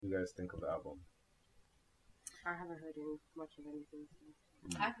you guys think of the album? I haven't heard much of anything.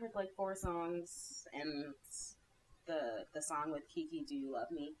 I've heard like 4 songs and the song with Kiki, Do You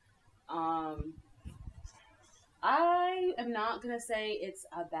Love Me? I am not gonna say it's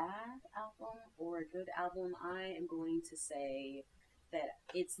a bad album or a good album. I am going to say that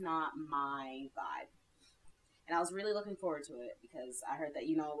it's not my vibe. And I was really looking forward to it because I heard that,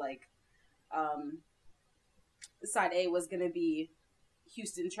 side A was gonna be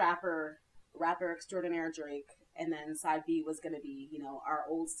Houston Trapper, rapper extraordinaire Drake, and then side B was gonna be, our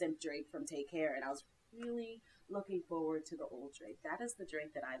old simp Drake from Take Care, and I was really looking forward to the old Drake. That is the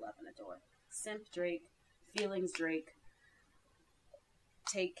Drake that I love and adore. Simp Drake, Feelings Drake,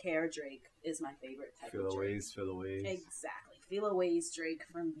 Take Care Drake is my favorite type of Drake. Feel the ways. Exactly. Feel a ways Drake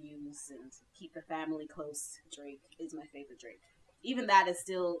from Views and Keep the Family Close Drake is my favorite Drake. Even that is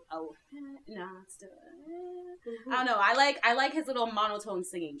still it's still I don't know. I like his little monotone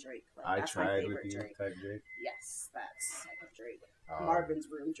singing Drake. Like, that's my favorite with you Drake. Type Drake. Yes, that's type of Drake. Marvin's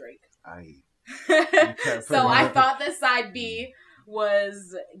Room Drake. So I thought the side B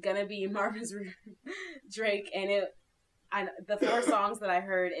was gonna be Marvin's Room Drake, and the 4 songs that I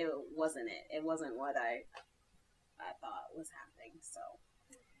heard, it wasn't it. It wasn't what I thought was happening. So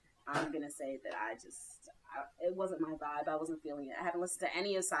I'm gonna say that it wasn't my vibe. I wasn't feeling it. I haven't listened to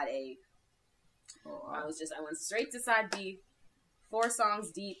any of side A. I went straight to side B, 4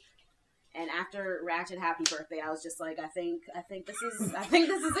 songs deep, and after Ratchet Happy Birthday, I was just like, I think this is it. I think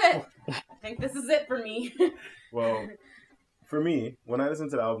this is it for me. Well, for me, when I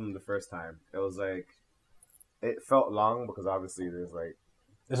listened to the album the first time, it was like, it felt long because obviously there's like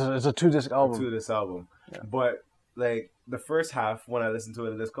it's a 2-disc album. Yeah. But like the first half, when I listened to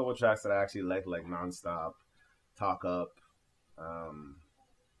it, there's a couple tracks that I actually like Nonstop, Talk Up,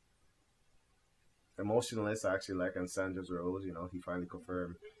 Emotionless. I actually like, and Sandra's Rose. He finally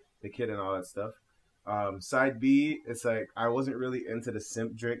confirmed the kid and all that stuff. Side B, it's like I wasn't really into the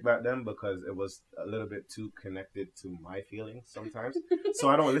simp Drake back then because it was a little bit too connected to my feelings sometimes. So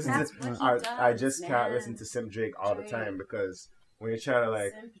I don't listen to. I just can't listen to simp Drake all the time because when you're trying to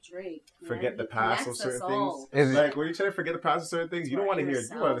like Drake, forget the past of certain things, like when you're trying to forget the past of certain things, you don't want to hear.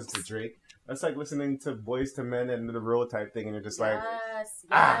 You want to listen to Drake. That's like listening to Boys to Men and The Road type thing, and you're just like,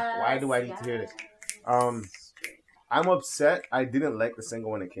 why do I need to hear this? I'm upset. I didn't like the single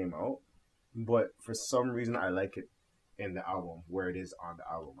when it came out, but for some reason I like it in the album, where it is on the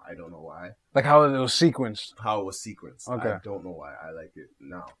album. I don't know why. Like how it was sequenced. Okay. I don't know why. I like it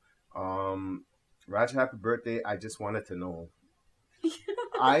now. Ratchet Happy Birthday, I just wanted to know.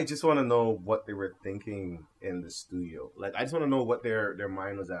 I just want to know what they were thinking in the studio. Like, I just want to know what their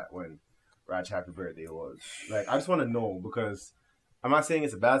mind was at when Ratchet Happy Birthday was. Like, I just want to know because I'm not saying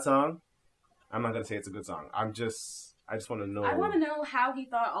it's a bad song. I'm not going to say it's a good song. I just want to know. I want to know how he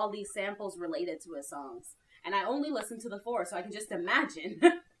thought all these samples related to his songs. And I only listened to the 4, so I can just imagine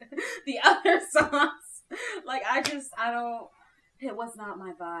the other songs. Like, it was not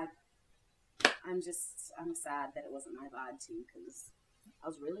my vibe. I'm sad that it wasn't my vibe too, because I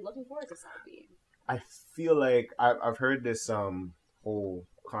was really looking forward to side B. I feel like I've heard this whole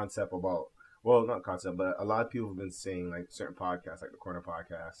concept about, well, not concept, but a lot of people have been saying, like, certain podcasts, like the Corner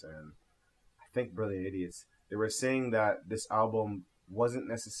Podcast and I think Brilliant Idiots, they were saying that this album wasn't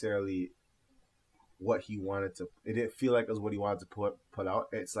necessarily what he wanted to. It didn't feel like it was what he wanted to put out.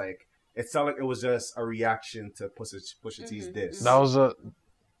 It's like it sounded like it was just a reaction to Pusha T's diss.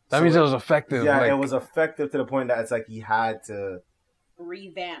 That means it was effective. Yeah, it was effective to the point that it's like he had to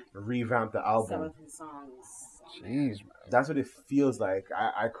revamp the album. Some of his songs. Jeez, man. That's what it feels like.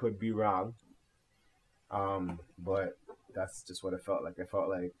 I could be wrong, but that's just what it felt like. It felt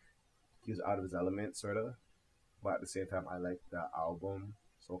like he was out of his element, sort of. But at the same time, I like the album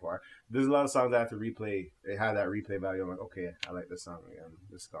so far. There's a lot of songs I have to replay. They had that replay value. I'm like, okay, I like this song again.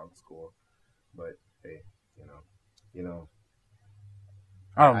 This song's cool. But hey, you know.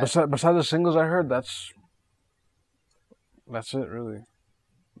 I don't know. Besides the singles I heard, that's it really.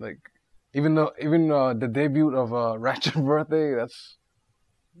 Like, even the debut of Ratchet Birthday, that's.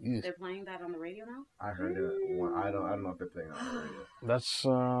 Geez. They're playing that on the radio now? I heard it. I don't know if they're playing it on the radio. That's.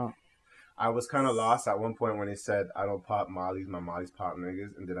 I was kind of lost at one point when he said, "I don't pop Molly's, my Molly's pop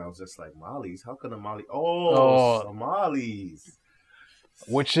niggas," and then I was just like, "Molly's? How could a Molly? Oh, Molly's."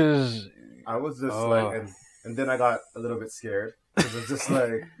 Which is. I was just like, and then I got a little bit scared. Because it's just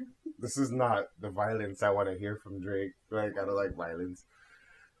like, this is not the violence I want to hear from Drake. Like, I don't like violence.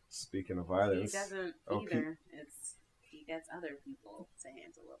 Speaking of violence. He doesn't either. He gets other people to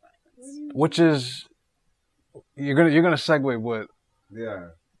handle the violence. Which is, you're gonna segue with.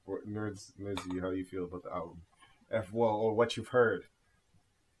 Yeah. Nerds, how do you feel about the album? Or what you've heard.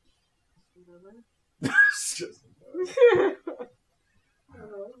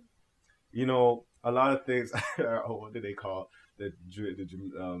 You know, a lot of things. What do they call the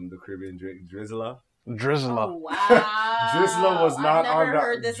Caribbean drink? Drizzler. Drizzler. Oh, wow. Drizzler was not I've on never the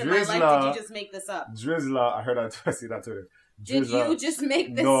heard this in my life. Drizzler. Did you just make this up? Drizzler. I heard that. I see that too. Did you just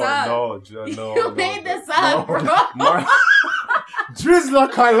make this no, up? No, You made this up, bro. Drizzler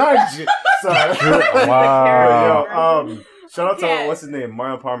Kailanji. Sorry. Wow. Yo, shout out to what's his name,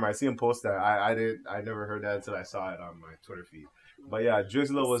 Mario Palmer. I see him post that. I never heard that until I saw it on my Twitter feed. But yeah,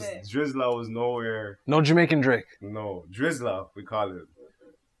 Drizzler was nowhere. No Jamaican Drake. No, Drizzler we call it.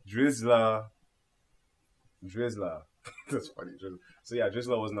 Drizzler. That's funny. Drizzler. So yeah,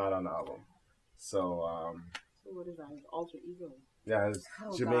 Drizzler was not on the album. So So what is that? His alter ego? Yeah, it's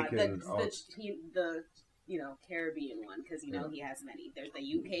Jamaican. The Caribbean one, because he has many. There's the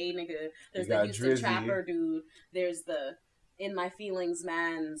UK nigga. There's the Houston Drizzy. Trapper dude. There's the In My Feelings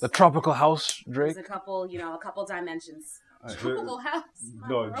man. The Tropical House Drake. There's a couple dimensions. Tropical House.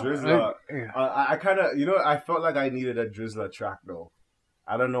 No, Drizzler. I kind of, I felt like I needed a Drizzler track though.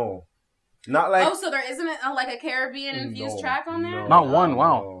 I don't know. Not like. Oh, so there isn't a Caribbean infused track on there? Not one.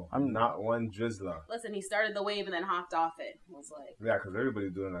 Wow. No, I'm not one Drizzler. Listen, he started the wave and then hopped off it. It was like. Yeah, because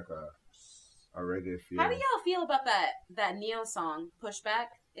everybody's doing like a reggae feel. How do y'all feel about that Neo song, Pushback?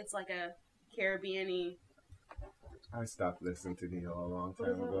 It's like a Caribbean-y. I stopped listening to Neo a long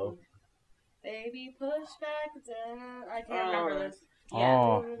time ago. Baby, push back down. I can't remember this. Yeah.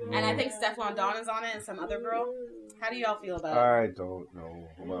 Oh. And I think Stefflon Don is on it and some other girl. How do y'all feel about it? I don't know.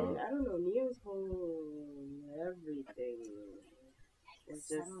 Well, I don't know. Neo's whole everything. It's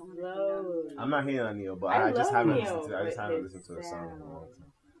just slow. I'm not hating on Neo, but I I just love haven't Neo, listened to. I just but haven't his listened to the song in a long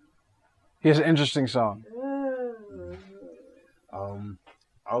time. He has an interesting song.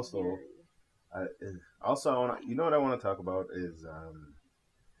 Also, I want to. What I want to talk about is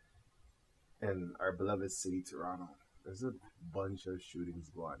in our beloved city, Toronto. There's a bunch of shootings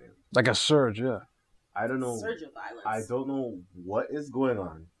going on. Like a surge, yeah. I don't know. Surge of violence. I don't know what is going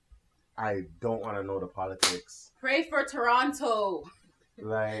on. I don't want to know the politics. Pray for Toronto.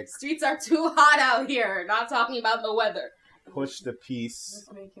 Like, Streets are too hot out here. Not talking about the weather. push the peace.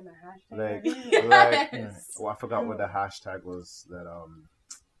 Just making a Like, Yes. I forgot what the hashtag was that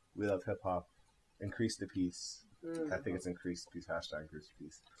we love hip hop. Increase the peace. I think it's increase the peace. Hashtag increase the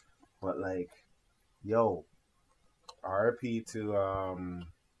peace. But like, yo, RP to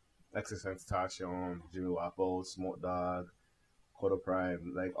Exercise Tasha, Jimmy Wapo, Smoke Dog, Kodo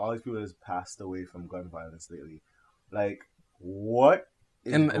Prime, like all these people has passed away from gun violence lately. Like, what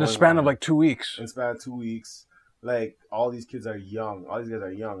is In a span of like 2 weeks. In a span of 2 weeks, like all these kids are young. All these guys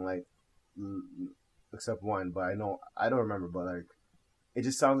are young, like except one, but I don't remember, but like it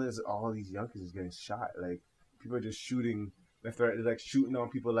just sounds as all these young kids are getting shot. Like people are just shooting left or right. They're like shooting on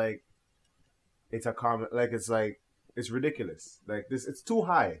people like it's a common, like it's ridiculous. Like this, it's too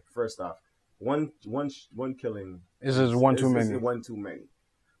high. First off, one killing Is one too many? One too many.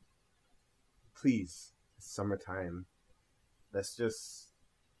 Please, it's summertime. Let's just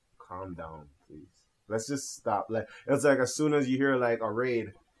calm down, please. Let's just stop. Like it's like as soon as you hear like a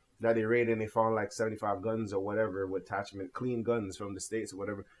raid that they raided and they found like 75 guns or whatever with attachment, clean guns from the States or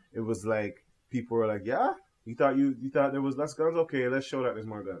whatever. It was like people were like, yeah, you thought there was less guns? Okay, let's show that there's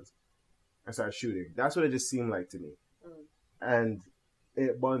more guns. And start shooting. That's what it just seemed like to me. And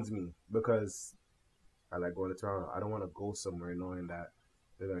it buns me because I like going to Toronto. I don't want to go somewhere knowing that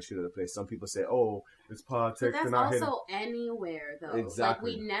they're going to shoot at the place. Some people say, oh, it's politics. But that's also anywhere, though.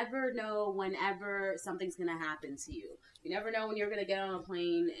 Exactly. Like, we never know whenever something's going to happen to you. You never know when you're going to get on a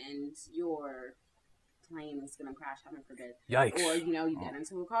plane and your plane is going to crash, heaven forbid. Yikes. Or, you get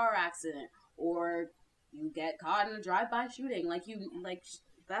into a car accident. Or you get caught in a drive-by shooting.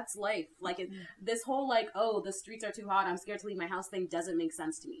 That's life. This whole the streets are too hot, I'm scared to leave my house thing doesn't make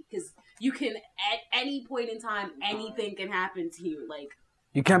sense to me. Because you can, at any point in time, anything can happen to you.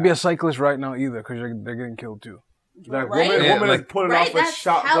 You can't be a cyclist right now either because they're getting killed too. Like right? woman is pulling off with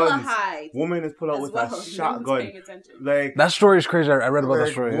shotguns. High Woman is pulling out with a shotgun. Like that story is crazy. I read about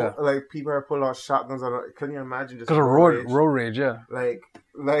that story. Yeah, like people are pulling out shotguns. Can you imagine just because of road rage? Yeah, like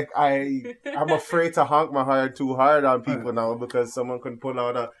I'm afraid to honk my horn too hard on people now because someone can pull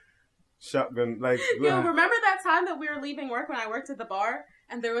out a shotgun. Like, yo, remember that time that we were leaving work when I worked at the bar?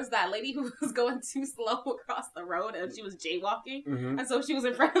 And there was that lady who was going too slow across the road and she was jaywalking. Mm-hmm. And so she was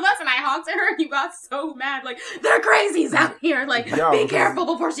in front of us and I honked at her and you got so mad. Like, they're crazies out here. Like, be careful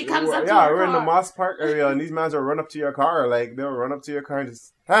before she comes up to your car. We're in the Moss Park area and these mans will run up to your car. Like, they'll run up to your car and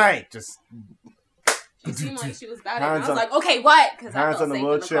just, hey, just... She seemed like she was bad. And I was like, okay, what? Because I felt safe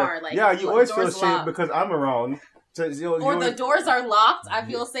in the car. Like, yeah, you always feel safe because I'm around. So, or the doors are locked, I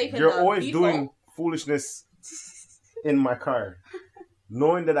feel safe in You're the always vehicle. doing foolishness in my car.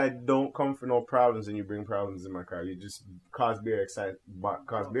 Knowing that I don't come for no problems and you bring problems in my car. You just cause bare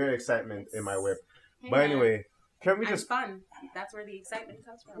excitement in my whip. Hey, but anyway, can we I'm just... fun. That's where the excitement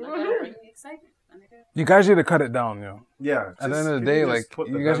comes from. Like, I don't bring the excitement. You guys need to cut it down, yo. Yeah. At the end of the day, like,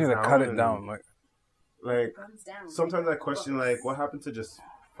 you guys need to cut it down. Like, sometimes I question, like, what happened to just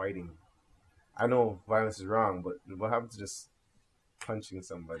fighting? I know violence is wrong, but what happened to just punching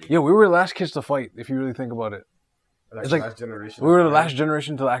somebody? Yeah, we were the last kids to fight, if you really think about it. Like it's the like last generation. We were the last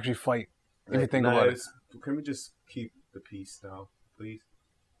generation to actually fight, if you think about it. Can we just keep the peace now, please?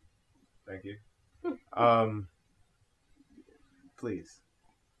 Thank you. Please.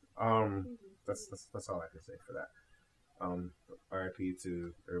 That's all I can say for that. RIP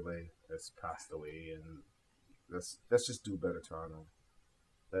to everybody that's passed away, and let's just do better, Toronto.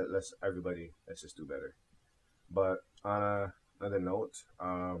 Let's just do better. But on another note,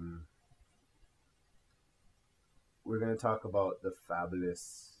 we're gonna talk about the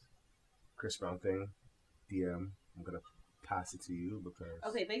fabulous Chris Brown thing. DM, I'm gonna pass it to you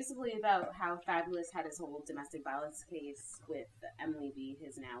because basically about how Fabulous had his whole domestic violence case with Emily B,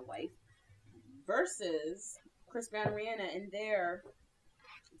 his now wife, versus Chris Brown and Rihanna and their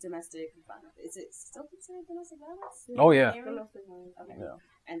domestic violence. Is it still considered domestic violence? Oh yeah. Okay. Yeah.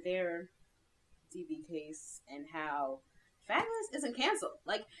 And their DV case and how Fabulous isn't canceled.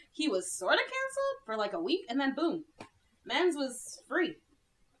 Like, he was sort of canceled for like a week and then boom, Mans was free,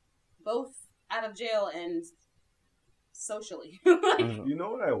 both out of jail and socially. You know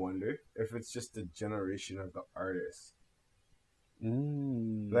what I wonder? If it's just the generation of the artist.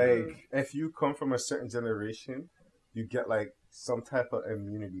 Like, if you come from a certain generation, you get like some type of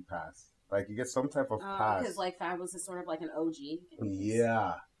immunity pass. Like, you get some type of pass. Because like Fabulous is sort of like an OG.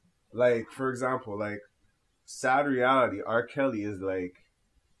 Yeah. Like, for example, like, sad reality, R. Kelly is like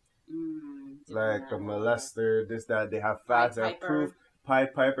a molester, this, that. They have facts, they have proof.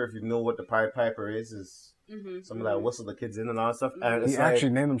 Pied Piper, if you know what the Pied Piper is some of that whistle the kids in and all that stuff. And he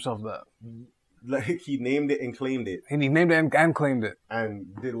actually named himself that. Like, he named it and claimed it. He named it and claimed it.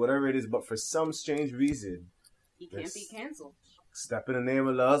 And did whatever it is, but for some strange reason, he can't be canceled. Step in the name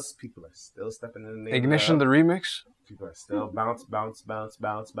of love, people are still stepping in the name Ignition, of love. the remix. People are still bouncing.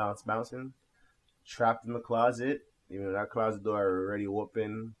 Trapped in the closet. Even though that closet door already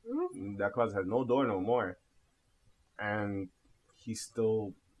open. That closet has no door no more. And he's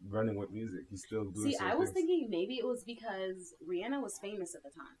still running with music. He's still doing I was thinking maybe it was because Rihanna was famous at the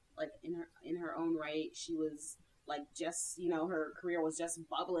time. Like, in her own right, she was like, just, her career was just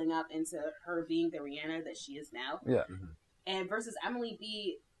bubbling up into her being the Rihanna that she is now. Yeah. And versus Emily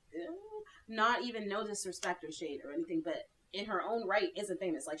B, not even no disrespect or shade or anything, but in her own right isn't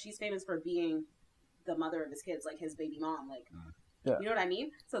famous. Like, she's famous for being the mother of his kids, like his baby mom. Like, you know what I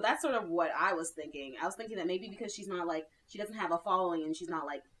mean? So that's sort of what I was thinking. I was thinking that maybe because she's not like, she doesn't have a following and she's not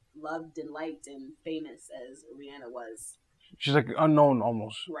like loved and liked and famous as Rihanna was. She's like unknown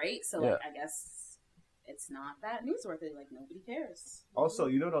almost. Right? So like, I guess it's not that newsworthy. Like, nobody cares. Also,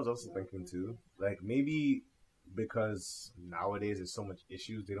 you know what I was also thinking too? Like, maybe because nowadays there's so much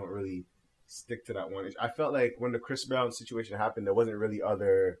issues, they don't really stick to that one issue. I felt like when the Chris Brown situation happened, there wasn't really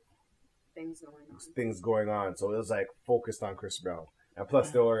other things going on. So it was like focused on Chris Brown. And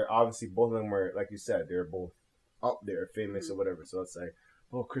plus, there were obviously both of them were, like you said, they were both up there, famous or whatever. So it's like,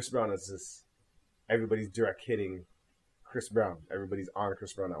 oh, Chris Brown is just, everybody's direct hitting Chris Brown. Everybody's on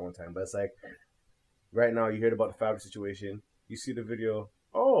Chris Brown at one time. But it's like, right now, you heard about the Fabulous situation. You see the video.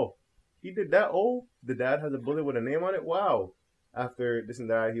 Oh, he did that. Oh, the dad has a bullet with a name on it. Wow. After this and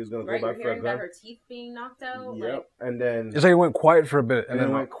that, he was going to go back for a gun. About her teeth being knocked out. Yep. Like, and then it's like he went quiet for a bit. And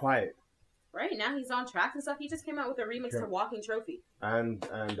then went quiet. Right, now he's on track and stuff. He just came out with a remix to Walking Trophy. And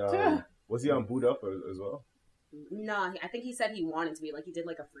was he on Boot Up as well? No, I think he said he wanted to be. Like, he did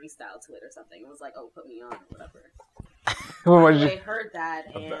like a freestyle to it or something. It was like, oh, put me on or whatever. I heard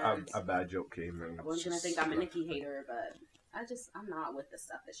that, and a bad joke came in. I was going to think I'm a Nicki hater, but I'm not with the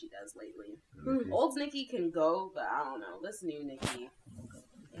stuff that she does lately. Old Nicki can go, but I don't know. This new Nicki,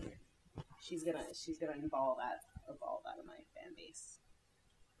 she's gonna evolve out of my fan base.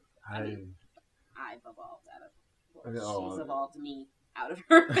 I've evolved out of. She's evolved me out of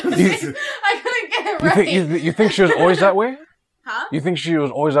her. I couldn't get it right. You think she was always that way? Huh? You think she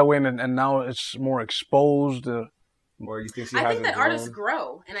was always that way, and now it's more exposed? Or you think I think that artists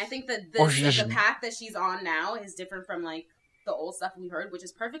grow, and I think that the path that she's on now is different from like the old stuff we heard, which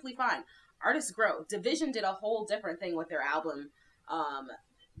is perfectly fine. Artists grow. Division did a whole different thing with their album,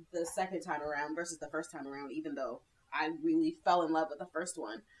 the second time around versus the first time around. Even though I really fell in love with the first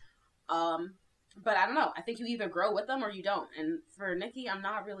one, But I don't know. I think you either grow with them or you don't. And for Nikki, I'm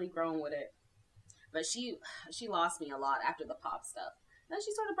not really growing with it. But she lost me a lot after the pop stuff. Then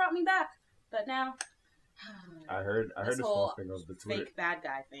she sort of brought me back. But now, I heard this whole thing of the Twitter fake bad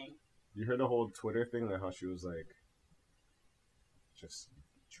guy thing. You heard the whole Twitter thing, like how she was like just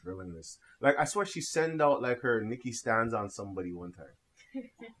drilling this. Like I swear she sent out like her Nikki stands on somebody one time.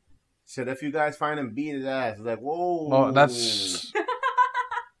 She said, if you guys find him, beat his ass. It's like, whoa. Oh, that's.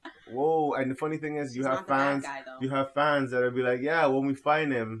 Whoa. And the funny thing is, you He's have not the bad fans. guy, though. You have fans that'll be like, yeah, when we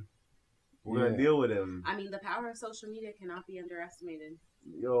find him, we're gonna deal with him. I mean, the power of social media cannot be underestimated.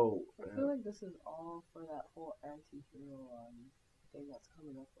 Yo. I feel like this is all for that whole anti-hero thing that's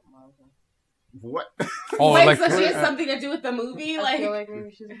coming up with Marvel. What? Oh, Wait, like, so she has something to do with the movie? I Like, feel like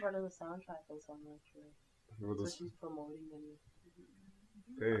maybe she's a part of the soundtrack or something. So she's promoting them.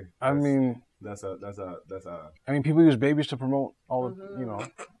 Hey, I mean, that's a. I mean, people use babies to promote all, you know.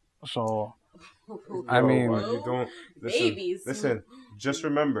 So, I mean, you don't listen, babies. Listen, just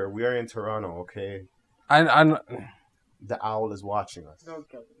remember, we are in Toronto, okay? I The owl is watching us. Don't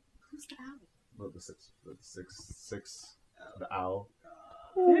kill me. Who's the owl? Look, the six, the owl.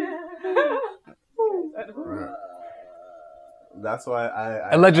 That's why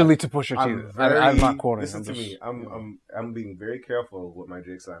I allegedly to push your I'm teeth. very, I'm not quoting. Listen I'm to just, me. I'm being very careful with my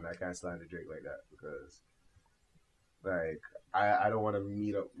Drake slander. I can't slander Drake like that because, like, I don't want to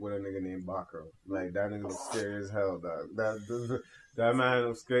meet up with a nigga named Bakro. Like that nigga looks scary as hell, dog. That man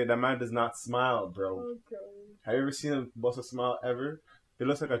looks great. That man does not smile, bro. Okay. Have you ever seen him bust a smile ever? He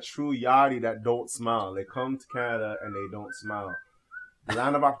looks like a true yachty that don't smile. They come to Canada and they don't smile. The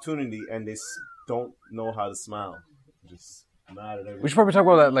land of opportunity, and they don't know how to smile. Just mad at everything. we should probably talk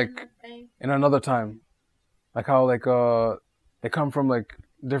about that like in another time, like how like they come from like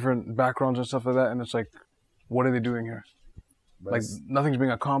different backgrounds and stuff like that, and it's like, what are they doing here? But Like nothing's being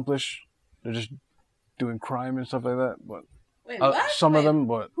accomplished. They're just doing crime and stuff like that. But Wait, what? some of Wait, them,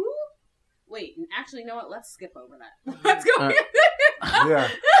 but Who? Wait, actually, you know what? Let's skip over that. Let's go. yeah.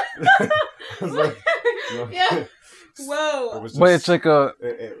 It's like, no. Yeah. Whoa. It was but it's like a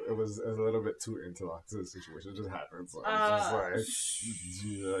it was a little bit too interlocked to the situation. It just happened. So it's just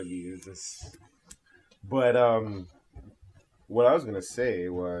like, you know what I mean? It's just. But what I was gonna say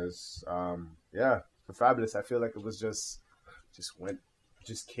was yeah, for Fabulous, I feel like it was just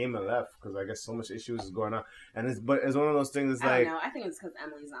came and left because I guess so much issues is going on, and it's one of those things. It's I like don't know. I think it's because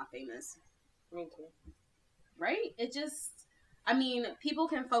Emily's not famous, Me too. right? It just. I mean, people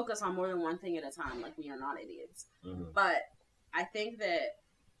can focus on more than one thing at a time. Like, we are not idiots. Mhm. But I think that,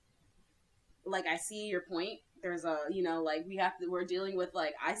 like, I see your point. There's a, you know, like, we're dealing with,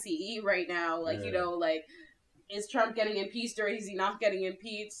 like, ICE right now. Like, you know, like, is Trump getting impeached or is he not getting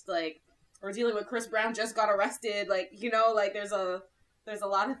impeached? Like, we're dealing with Chris Brown just got arrested. Like, you know, like, there's a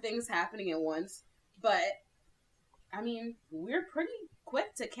lot of things happening at once. But, I mean, we're pretty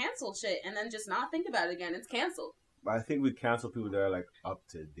quick to cancel shit and then just not think about it again. It's canceled. I think we cancel people that are like up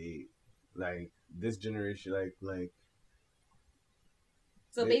to date, like this generation, like.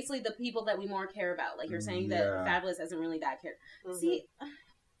 So basically, the people that we more care about, like you're saying that Fabulous isn't really that care. Mm-hmm. See,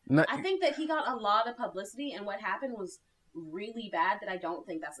 I think that he got a lot of publicity, and what happened was really bad. That I don't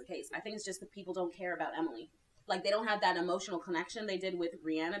think that's the case. I think it's just that people don't care about Emily. Like, they don't have that emotional connection they did with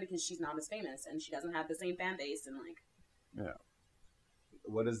Rihanna because she's not as famous and she doesn't have the same fan base. And like, yeah.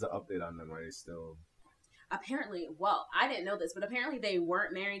 What is the update on them? Are they still? Apparently, well, I didn't know this, but apparently they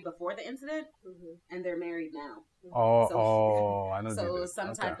weren't married before the incident, and they're married now. I know. So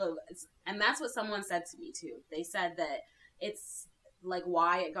some type of, and that's what someone said to me too. They said that it's like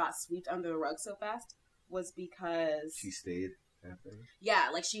why it got swept under the rug so fast was because She stayed after. yeah,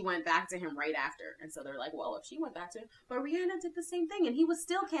 like she went back to him right after, and so they're like, well, if she went back to him, but Rihanna did the same thing, and he was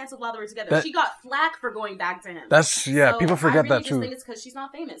still canceled while they were together. She got flack for going back to him. That's So people forget that I too. think it's because she's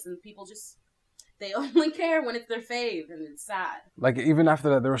not famous, and people just they only care when it's their fave, and it's sad. Like even after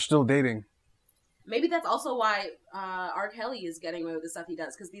that, they were still dating. Maybe that's also why R. Kelly is getting away with the stuff he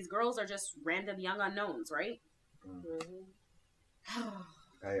does, because these girls are just random young unknowns, right?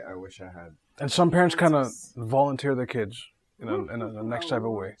 I wish I had. And some parents kind of volunteer their kids in a next type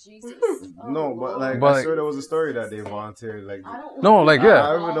of way. Jesus. No, but like But, I swear there was a story that they volunteered. Like I don't No, like, yeah.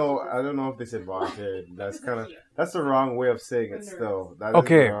 I don't know if they said volunteered. That's the wrong way of saying it. Still, that is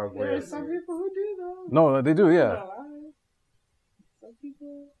Okay. the wrong way There are of some saying it. people who do though. No, they do, yeah. Some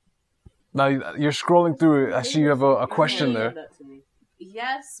people. Now you're scrolling through it. I see you have a question there. That to me.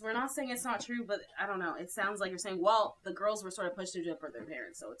 Yes, we're not saying it's not true, but I don't know. It sounds like you're saying, well, the girls were sort of pushed to do it for their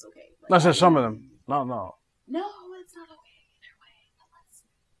parents, so it's okay. Like, No, I said some of them. No. no, it's not okay either way. But let's,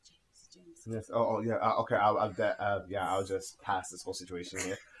 James. Yes. Oh yeah. Okay. I'll just pass this whole situation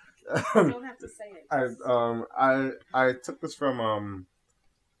here. You don't have to say it. I took this from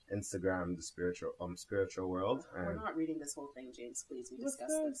Instagram, the spiritual world, We're and not reading this whole thing, James. Please, we What's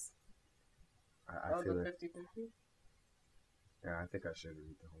discussed this? this. I feel the like 50-50? yeah, I think I should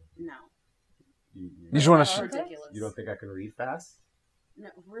read the whole. No, You just want that's to. ridiculous. You don't think I can read fast? No,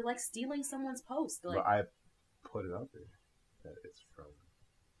 we're like stealing someone's post. Like, But I put it up there. That it's from.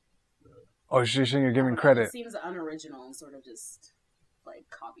 Oh, she's saying you're I giving don't know, credit. It seems unoriginal and sort of just like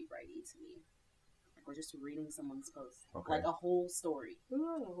copyrighty to me. Like we're just reading someone's post, Okay. like a whole story.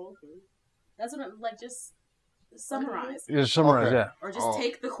 Not the whole thing. That's what I'm like. Just summarize. Just summarize, Okay. yeah. Or just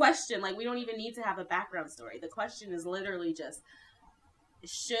take the question. Like, we don't even need to have a background story. The question is literally just,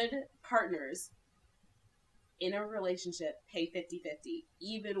 should partners in a relationship pay 50-50,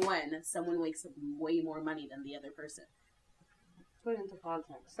 even when someone makes way more money than the other person? Put it into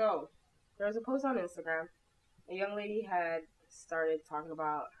context. So, there was a post on Instagram. A young lady had started talking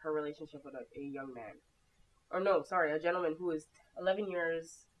about her relationship with a young man. Or no, sorry, a gentleman who is 11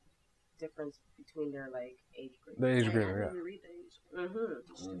 years difference between their, like, age group. The age I group, didn't yeah. even read the age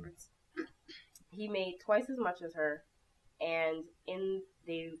Mm-hmm. difference. He made twice as much as her, and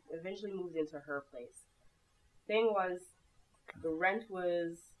they eventually moved into her place. Thing was, the rent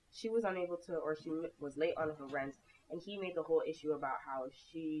was, she was unable to, or she was late on her rent, and he made the whole issue about how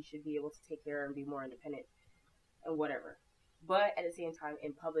she should be able to take care and be more independent and whatever. But at the same time,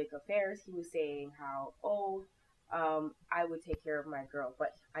 in public affairs, he was saying how, I would take care of my girl,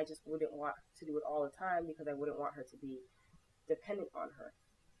 but I just wouldn't want to do it all the time because I wouldn't want her to be dependent on her.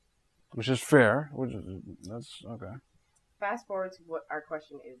 Which is fair. That's okay. Fast forward to what our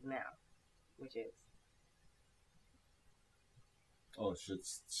question is now, which is, Oh, should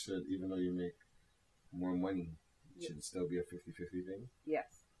even though you make more money, should it still be a 50-50 thing?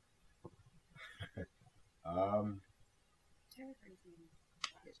 yes.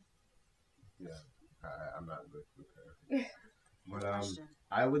 Yeah, I'm not good with her. But Question.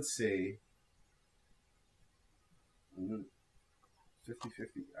 I would say 50-50.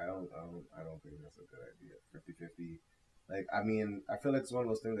 I don't think that's a good idea. 50-50. Like, I mean, I feel like it's one of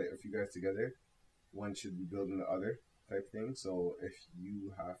those things that if you guys together, one should be building the other type thing. So if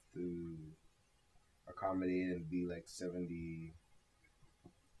you have to accommodate and be like 70-30.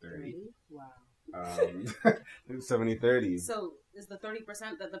 Wow. 70-30. So, is the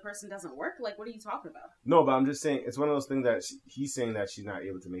 30% that the person doesn't work? Like, what are you talking about? No, but I'm just saying, it's one of those things that he's saying that she's not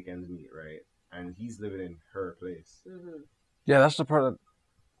able to make ends meet, right? And he's living in her place. Mm-hmm. Yeah, that's the part that.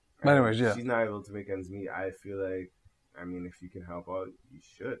 But anyways, yeah. She's not able to make ends meet. I feel like, I mean, if you can help out, you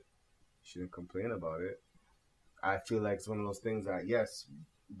should. You shouldn't complain about it. I feel like it's one of those things that, yes,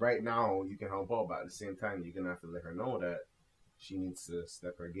 right now you can help out, but at the same time, you're going to have to let her know that she needs to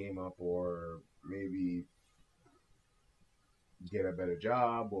step her game up or maybe get a better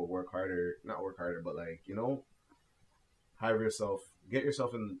job or work harder. Not work harder, but like, you know, get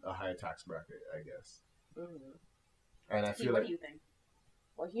yourself in a higher tax bracket, I guess. Mm-hmm. And I Hey, feel what like, do you think?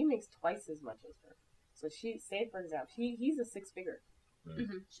 Well, he makes twice as much as her. So say for example, he's a six-figure,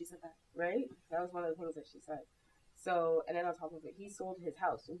 Mm-hmm. She said that. right? That was one of the things that she said. So, and then on top of it, he sold his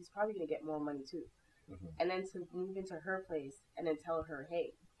house, so he's probably going to get more money too. Mhm. And then to move into her place and then tell her,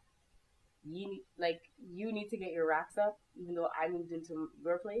 hey, you need to get your racks up, even though I moved into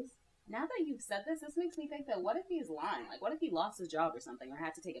your place. Now that you've said this makes me think that what if he's lying? Like, what if he lost his job or something or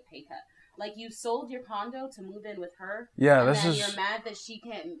had to take a pay cut? Like, you sold your condo to move in with her. Yeah, and this then is. you're mad that she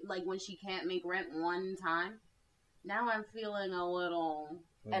can't, like, when she can't make rent one time. Now I'm feeling a little.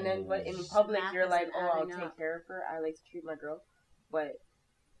 And then, but in public, Math you're like, isn't oh, I'll adding take up. care of her. I like to treat my girl, but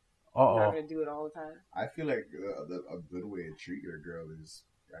I'm not Uh-oh. going to do it all the time. I feel like a good way to treat your girl is,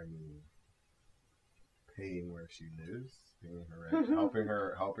 I mean, paying where she lives, paying her rent, helping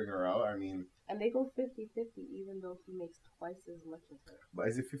her out. I mean, And they go 50-50, even though he makes twice as much as her. but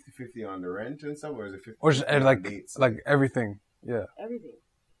is it 50-50 on the rent and stuff, or is it 50-50 Or just on like dates? everything. Yeah. Everything.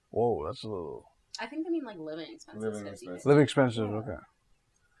 Whoa, that's a little. I think they mean, like, living expenses. Living 50-50. expenses. Living expenses, okay.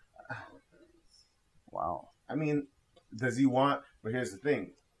 Wow. I mean, does he want? But here's the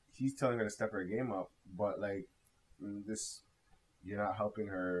thing: he's telling her to step her game up, but like this, you're not helping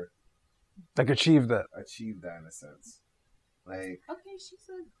her Like, achieve that. achieve that in a sense. Like, Okay, she's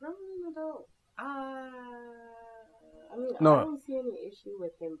a grown adult. I mean, No. I don't see any issue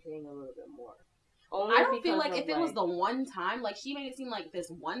with him paying a little bit more. Only I don't feel because like of, if it was the one time, like, she made it seem like this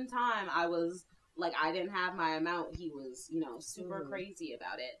one time I was, like, I didn't have my amount, he was, you know, super Mhm. crazy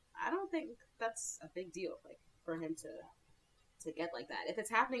about it. I don't think that's a big deal, like, for him to get like that. If it's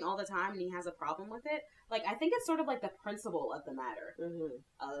happening all the time and he has a problem with it, like, I think it's sort of like the principle of the matter Mhm.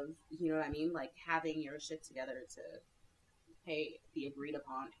 of, you know what I mean? Like, having your shit together to pay the agreed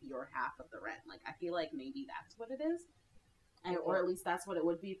upon your half of the rent. Like, I feel like maybe that's what it is. And, or at least that's what it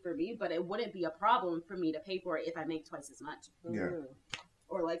would be for me, but it wouldn't be a problem for me to pay for it if I make twice as much. Yeah.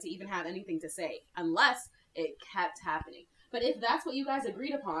 Or like to even have anything to say, unless it kept happening. But if that's what you guys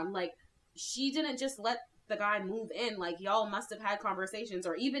agreed upon, like, she didn't just let the guy move in, like, y'all must have had conversations,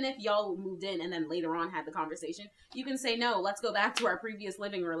 or even if y'all moved in and then later on had the conversation, you can say, no, let's go back to our previous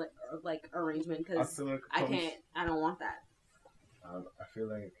living arrangement, because I don't want that. I feel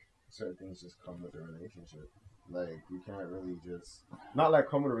like certain things just come with the relationship. Like, you can't really just, not like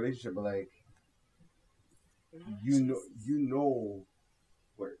come with a relationship, but like, you know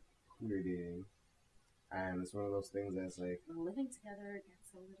who you're dating, and it's one of those things that's like, living together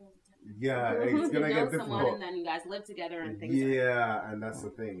gets a little different. Yeah, it's gonna you get know difficult. Someone and then you guys live together and things. Yeah, and that's the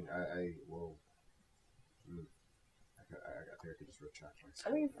thing. I could just retract myself.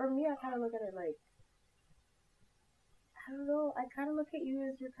 I mean, for me, I kind of look at it like, I don't know. I kind of look at you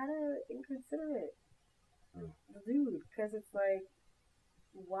as you're kind of inconsiderate, dude. Because it's like,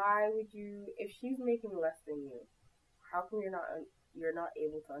 why would you? If she's making less than you, how come you're not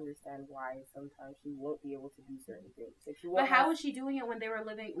able to understand why sometimes she won't be able to do certain things? But how was she doing it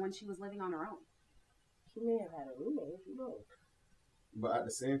when she was living on her own? She may have had a roommate. Who knows? But at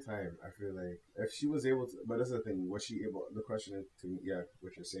the same time, I feel like if she was able to, but that's the thing. Was she able? The question is to me, yeah,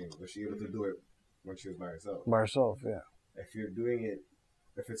 what you're saying. Was she able to do it when she was by herself? By herself, yeah. If you're doing it,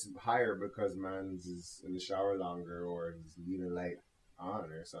 if it's higher because man's is in the shower longer or he's leaving light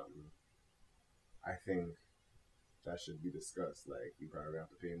on or something, I think that should be discussed. Like, you probably have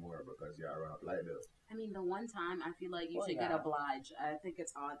to pay more because you're around light bill. I mean, the one time I feel like you should get obliged. I think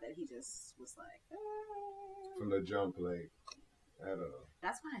it's odd that he just was like from the jump, like, I don't know.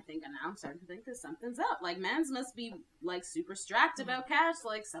 That's why I think, and now I'm starting to think that something's up. Like, mans must be like super strapped about cash.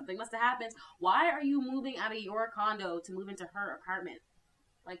 Like, something must have happened. Why are you moving out of your condo to move into her apartment?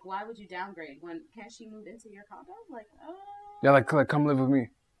 Like, why would you downgrade when can't she move into your condo? Like, yeah, like come live with me.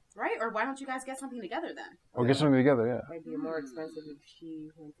 Right? Or why don't you guys get something together then? Or get something together, yeah. Might be more expensive if she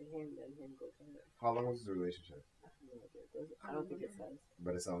went to him than him go to her. How long was the relationship? I don't think it says.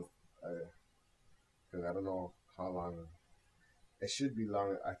 But it sounds, because I don't know how long. It should be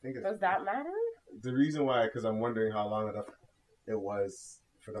long. I think it's. Does that matter? The reason why, because I'm wondering how long enough it was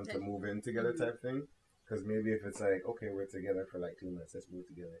for them to move in together type thing. Because maybe if it's like, okay, we're together for like 2 months, let's move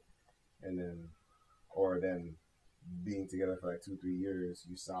together. And then, or then being together for like 2-3 years,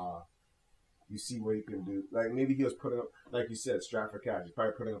 you see what you can do. Like, maybe he was putting up, like you said, strapped for cash. He's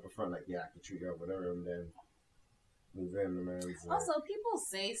probably putting up a front, like, yeah, I can treat you up, whatever, and then move in, the man's also, people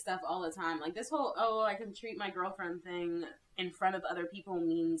say stuff all the time. Like, this whole, I can treat my girlfriend thing in front of other people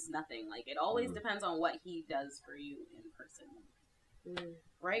means nothing. Like, it always depends on what he does for you in person.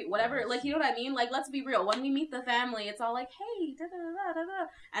 Right? Whatever, like, you know what I mean? Like, let's be real. When we meet the family, it's all like, hey, da-da-da-da-da.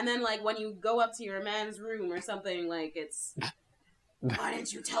 And then, like, when you go up to your man's room or something, like, it's, why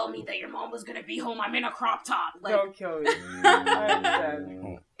didn't you tell me that your mom was gonna be home? I'm in a crop top. Like, don't kill me.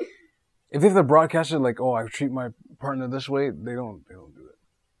 If they have to broadcast it like, oh, I treat my partner this way, they don't do it.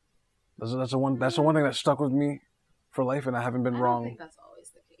 That's the one thing that stuck with me for life, and I haven't been wrong. I don't think that's always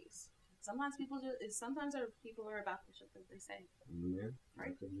the case. Sometimes people are about the shit that they say. Yeah,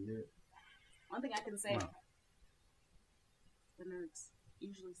 right. One thing I can say, the nerds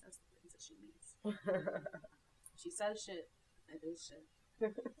usually says the things that she means. She says shit, and does shit.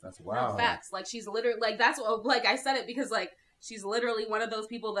 That's wild. No, facts. Like, she's literally, like, that's what, like, I said it because, like, she's literally one of those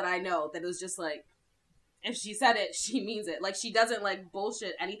people that I know that is just like, if she said it, she means it. Like, she doesn't, like,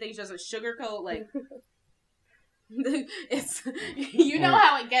 bullshit anything. She doesn't sugarcoat, like, it's, you know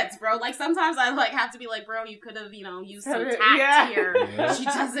how it gets, bro. Like, sometimes I, like, have to be like, bro, you could have, you know, used some tact here. Yeah. She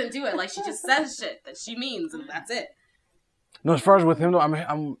doesn't do it. Like, she just says shit that she means, and that's it. No, as far as with him,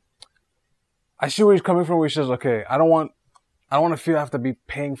 though, I see where he's coming from, where he says, okay, I don't want to feel I have to be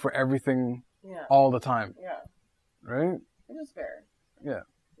paying for everything all the time. Yeah. Right? Which is fair. Yeah.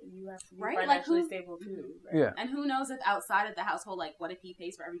 You have to be financially stable too. Right? Yeah. And who knows if outside of the household, like, what if he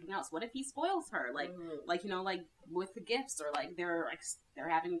pays for everything else? What if he spoils her? Like, like, you know, like with the gifts, or like they're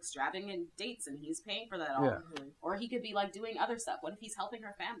having extravagant dates and he's paying for that all. Yeah. Or he could be like doing other stuff. What if he's helping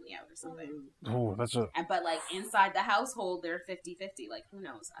her family out or something? Oh, that's a. But like inside the household, they're 50-50. Like, who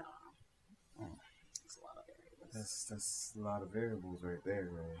knows? I don't know. It's a lot of variables. That's a lot of variables right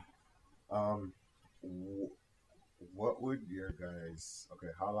there, man. What would your guys?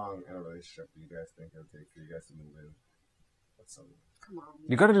 Okay, how long in a relationship do you guys think it'll take for you guys to move in? What's something? Come on.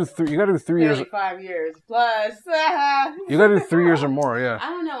 You gotta do 3. You gotta do 3 years. 5 years plus. You gotta do 3 years or more. Yeah.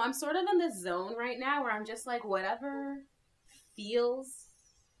 I don't know. I'm sort of in this zone right now where I'm just like, whatever feels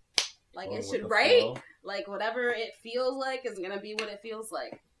Like, Going it with should, the right? flow. Like, whatever it feels like is gonna be what it feels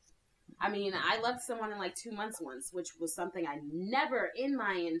like. I mean, I left someone in like 2 months once, which was something I never in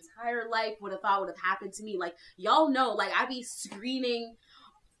my entire life would have thought would have happened to me. Like, y'all know, like, I be screaming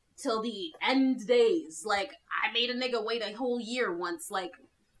till the end days. Like, I made a nigga wait a whole year once. Like,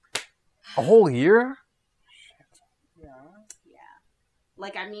 A whole year? Yeah.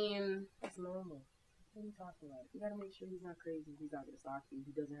 like, I mean, That's normal. What are you talking about? You gotta make sure he's not crazy. He's not gonna stalk you.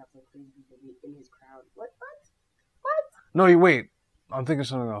 He doesn't have some crazy people in his crowd. What? No, you wait. I'm thinking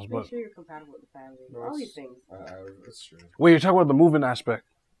something else, Make but sure you're compatible with the family. No, All it's- these things. That's true. wait, you're talking about the moving aspect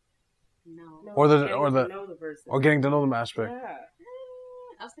no. No, Or the- getting or to the- know the person. or getting to know them aspect. Yeah.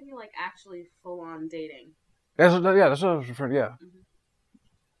 I was thinking, like, actually full on dating. That's what I was referring. Yeah,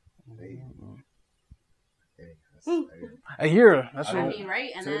 Hey, a year. That's I I don't- what, mean,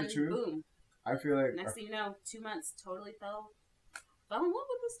 right? And tell you then, the truth, boom. I feel like Next thing you know, 2 months, totally fell in love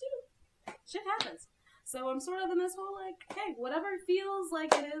with this dude. Shit happens. So I'm sort of in this whole, like, hey, whatever feels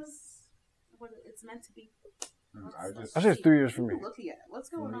like it is what it's meant to be. I say it's 3 years for me. Look at what's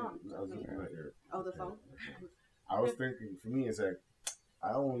going on. I was looking at your. Oh, the phone. I was thinking, for me, it's like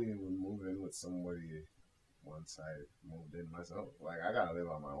I only would move in with somebody once I moved in myself. Like, I gotta live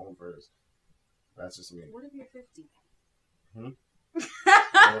on my own first. That's just me. What if you're 50?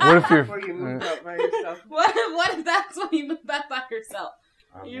 What if you're? Before you moved up by yourself. What if that's when you move back by yourself?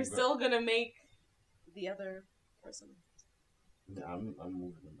 I'm You're moving- still gonna make the other person. Yeah, I'm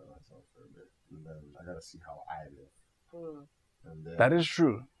moving in by myself for a bit, and then I gotta see how I live, and then That is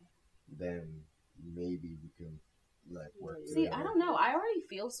true. then maybe we can like work. See, together. I don't know. I already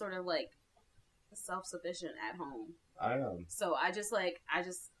feel sort of like self-sufficient at home. I am. So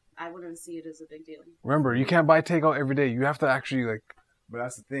I wouldn't see it as a big deal. Remember, you can't buy takeout every day. You have to actually like But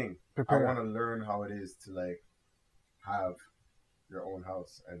that's the thing. I prepare. want to learn how it is to like have your own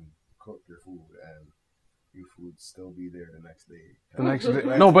house and cook your food and your food still be there the next day. The next day.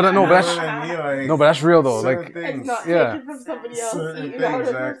 Like, No, but you know that's what I mean? Like, no, but that's real though. certain Like, things, It's not Yeah. taken from somebody else. certain eating out things,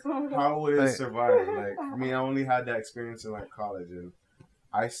 of like someone else. how would it Like- survive? Like for me, I only had that experience in like college, and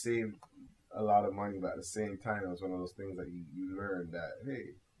I saved a lot of money, but at the same time, it was one of those things that you learn that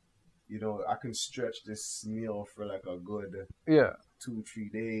hey, you know, I can stretch this meal for like a good yeah, 2-3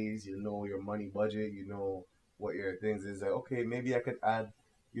 days. You know your money budget. You know what your things is. Like okay, maybe I could add,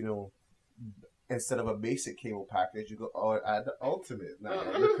 you know, instead of a basic cable package, you go add the ultimate now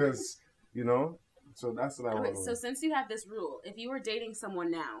because you know. So that's what I Okay, want. so since you have this rule, if you were dating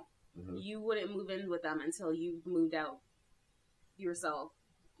someone now, Mhm. you wouldn't move in with them until you moved out yourself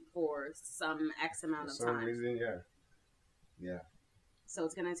for some X amount For of some time. reason, yeah. So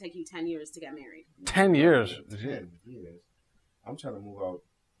it's gonna take you 10 years to get married. 10 years. 10 years. I'm trying to move out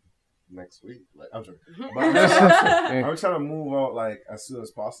next week. Like I'm trying, but Yeah. I'm trying to move out like as soon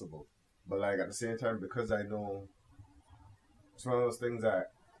as possible. But like at the same time, because I know it's one of those things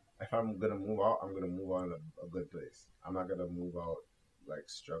that if I'm gonna move out, I'm gonna move out in a good place. I'm not gonna move out like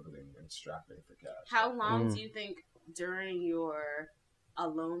struggling and strapping for cash. How long do you think during your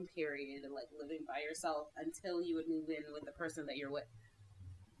alone period, like living by yourself, until you would move in with the person that you're with?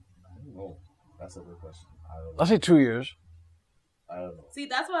 I don't know. That's a good question. I don't know. I'll say 2 years. I don't know. See,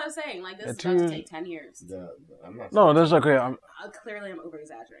 that's what I was saying. Like, this Yeah, is 2 about to years. take 10 years. I'm not. No, there's okay. Clearly, I'm over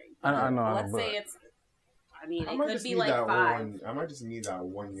exaggerating. I know, Let's but- say it's. I mean, I it might could just be need like that 5. I might just need that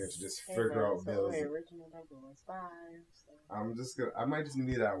 1 year to just figure out bills. Original number was 5. So. I might just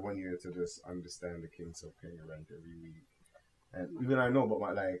need that 1 year to just understand the kinks of paying rent every week, and even I know, but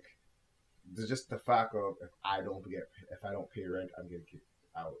just the fact of if I don't pay rent, I'm getting kicked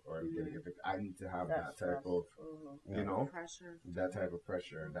out or I'm getting evicted. I need to have that type of you know Pressure. that type of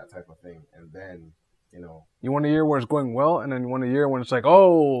pressure, that type of thing, and then you know You want a year where it's going well, and then you want a year when it's like,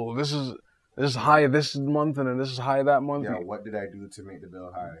 oh, this is high this month, and then this is high that month. yeah, what did I do to make the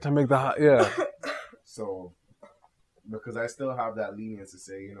bill high? To make the high, yeah. So because I still have that lenience to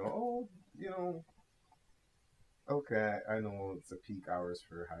say, okay, I know it's a peak hours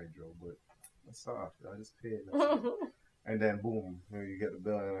for hydro, but that's off. I just pay it. And then boom, you get the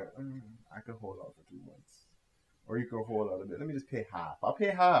bill, and like, I can hold out for 2 months, or you can hold out a bit. Let me just pay half. I'll pay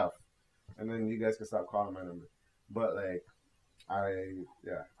half, and then you guys can stop calling my number. But like, I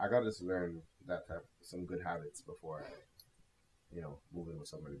gotta just learn that type some good habits before I, move in with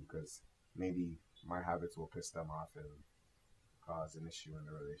somebody, because maybe my habits will piss them off and cause an issue in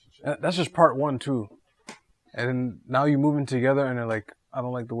the relationship. And that's just part one too. And then now you move in together, and they're like, I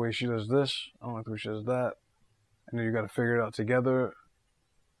don't like the way she does this. I don't like the way she does that. And then you got to figure it out together.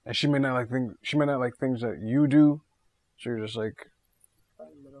 And she may not like things that you do. So you're just like, Find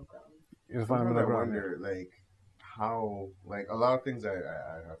middle ground. you find a middle Sometimes I ground. wonder, like, how, like, a lot of things I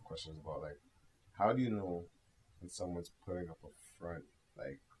have questions about, like, how do you know when someone's putting up a front,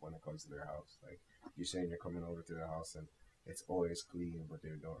 like, when it comes to their house? Like, you're saying you're coming over to their house and it's always clean, but they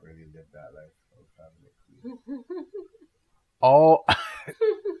don't really live that life of having it clean. All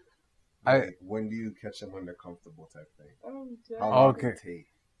Like, when do you catch them when they're comfortable type thing? How It long Okay. does it take?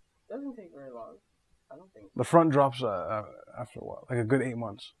 doesn't take very long. I don't think. the front drops after a while, like a good 8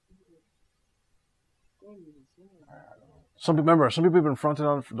 months. Maybe even sooner. I don't know. Some people have been fronted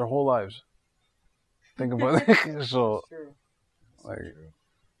on for their whole lives. Think about it. So It's true. So like, true.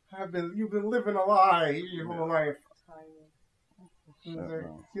 You've been living a lie your whole life. Tiny. You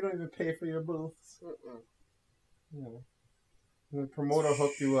don't even pay for your booths. Mm-mm. Yeah. The promoter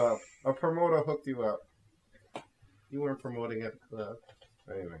hooked you up. A promoter hooked you up. You weren't promoting at the club.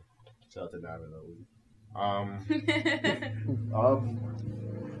 Anyway, shout out to Diamond Louie.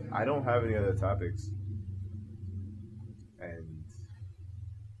 I don't have any other topics. And,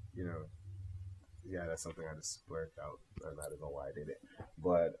 you know, yeah, that's something I just blurted out. And I don't know why I did it.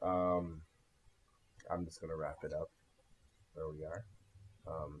 But I'm just going to wrap it up where we are.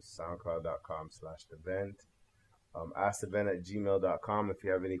 SoundCloud.com/event. AskTheVent@gmail.com if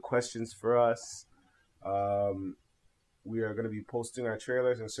you have any questions for us. We are going to be posting our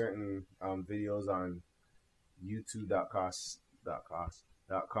trailers and certain videos on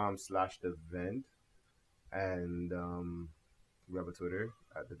youtube.com/event. And we have a Twitter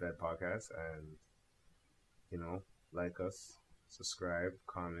 @TheVent Podcast. And, you know, like us, subscribe,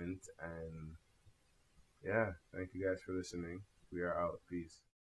 comment, and yeah, thank you guys for listening. We are out. Peace.